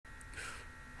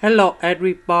Hello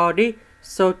everybody,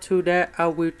 so today I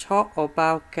will talk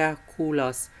about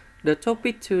calculus. The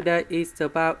topic today is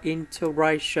about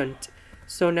integration.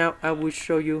 So now I will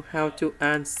show you how to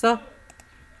answer.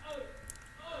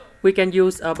 We can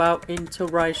use about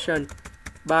integration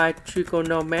by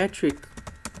trigonometric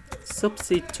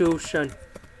substitution.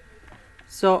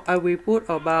 So I will put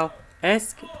about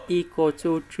s equal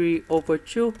to 3 over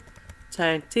 2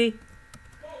 tan t,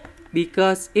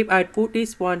 because if I put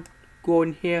this one go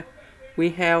in here, we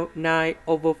have 9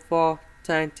 over 4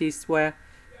 tan t square.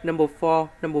 Number 4,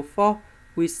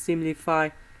 we simplify.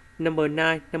 Number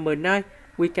 9,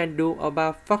 we can do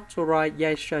about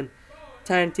factorization.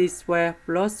 Tan t square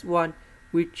plus 1,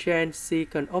 we change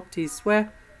secant of t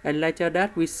square, and later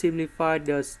that we simplify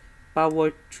the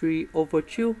power 3 over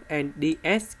 2 and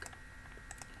ds.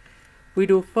 We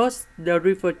do first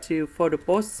derivative for the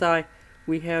both sides.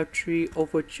 We have 3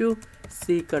 over 2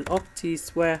 secant of t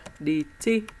square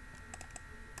dt.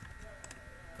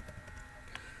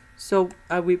 So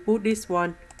I will put this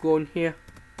one go in here,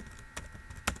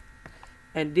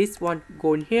 and this one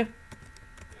go in here.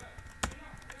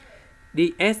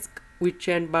 ds we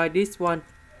change by this one.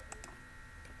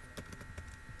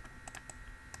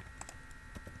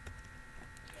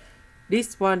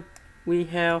 This one we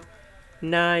have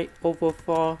 9 over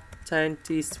 4 tan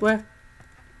t square.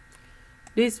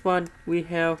 This one we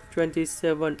have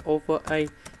 27 over 8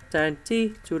 tan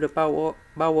t to the power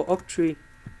of 3.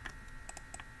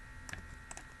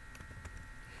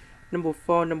 Number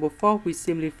 4, we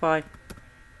simplify.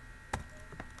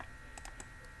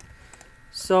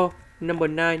 So number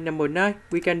 9,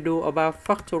 we can do about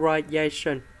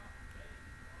factorization.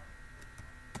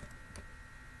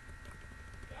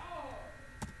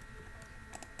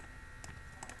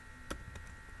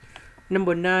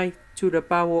 Number 9 to the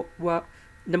power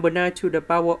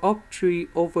of 3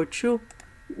 over 2,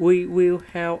 we will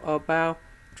have about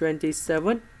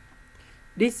 27.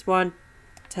 This one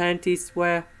tan t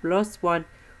square plus 1,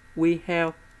 we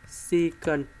have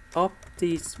secant of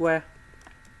t square.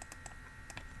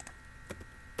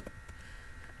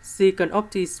 Secant of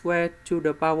t square to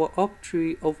the power of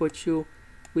 3 over 2,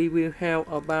 we will have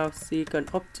about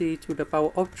secant of t to the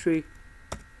power of 3.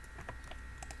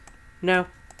 Now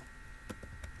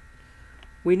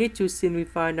we need to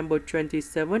simplify number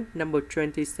 27.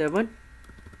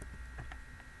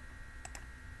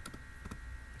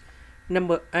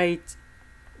 Number 8,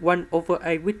 1 over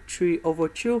 8 with 3 over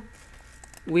 2,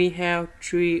 we have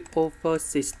 3 over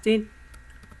 16.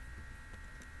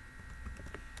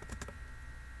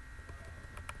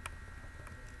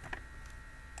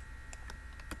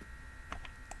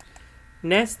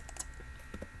 Next,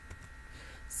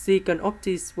 secant of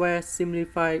t square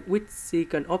simplify with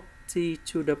secant of t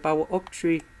to the power of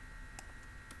 3.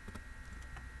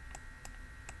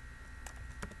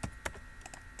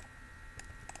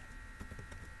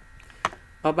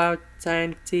 About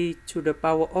tan t to the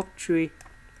power of 3,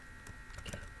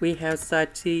 we have sin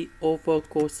t over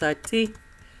cosine t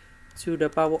to the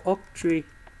power of 3.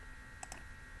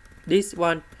 This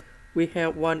one we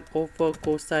have 1 over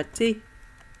cosine t.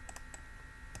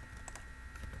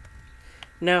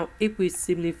 Now if we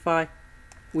simplify,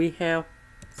 we have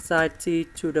sin t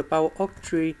to the power of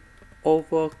 3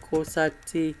 over cosine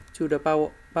t to the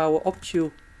power of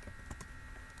 2.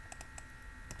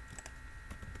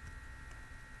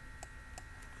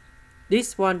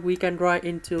 This one we can write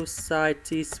into sin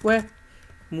t square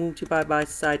multiplied by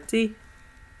sin t.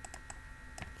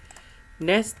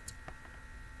 Next,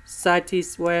 sin t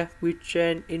square we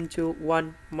change into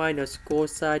 1 minus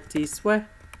cosine t square.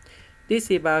 This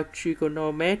is about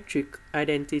trigonometric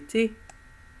identity.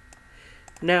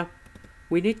 Now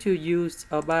we need to use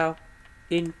about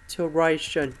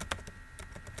integration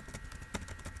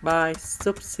by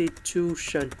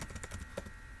substitution.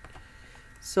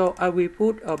 So I will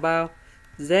put about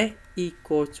z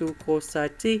equal to cosine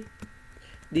t,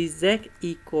 dz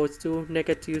equals to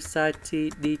negative sin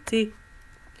t dt.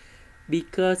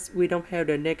 Because we don't have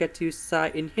the negative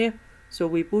sign in here, so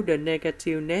we put the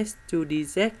negative next to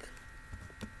dz.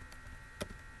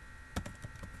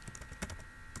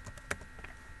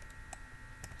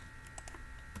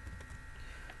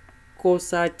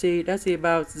 Cosine t, that's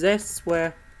about z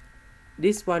square.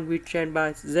 This one we change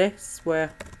by z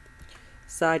square.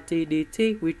 Sin t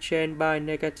dt we change by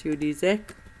negative dz.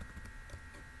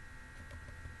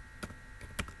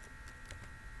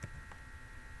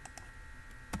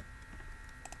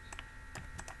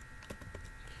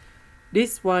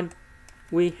 This one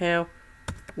we have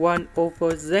 1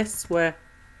 over z square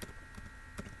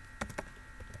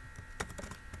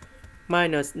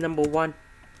minus number 1.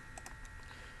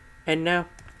 And now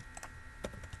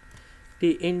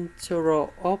the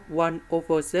integral of 1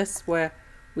 over z squared,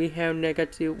 we have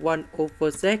negative 1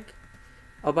 over z.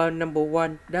 About number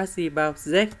 1, that's about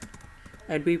z.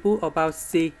 And we put about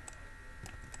c.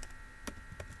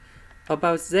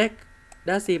 About z,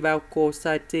 that's about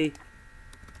cosine t.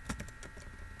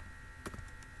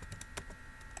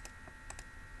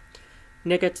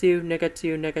 Negative,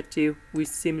 negative, negative, we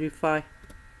simplify.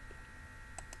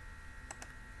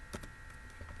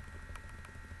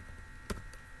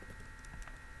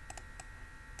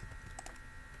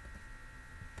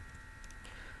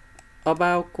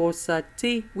 About cosine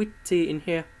t with t in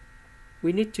here,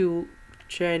 we need to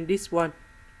change this one.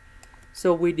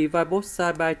 So we divide both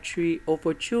sides by 3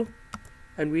 over 2,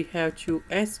 and we have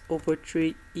 2s over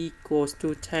 3 equals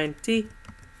to tan t.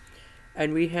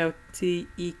 And we have t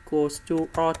equals to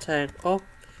arctan of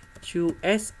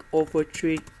 2s over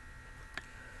 3.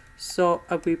 So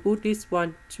I will put this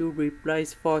one to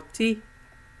replace for t.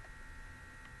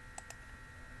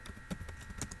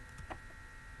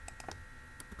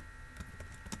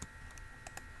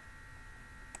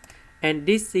 And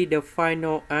this is the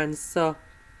final answer.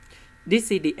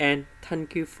 This is the end.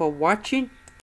 Thank you for watching.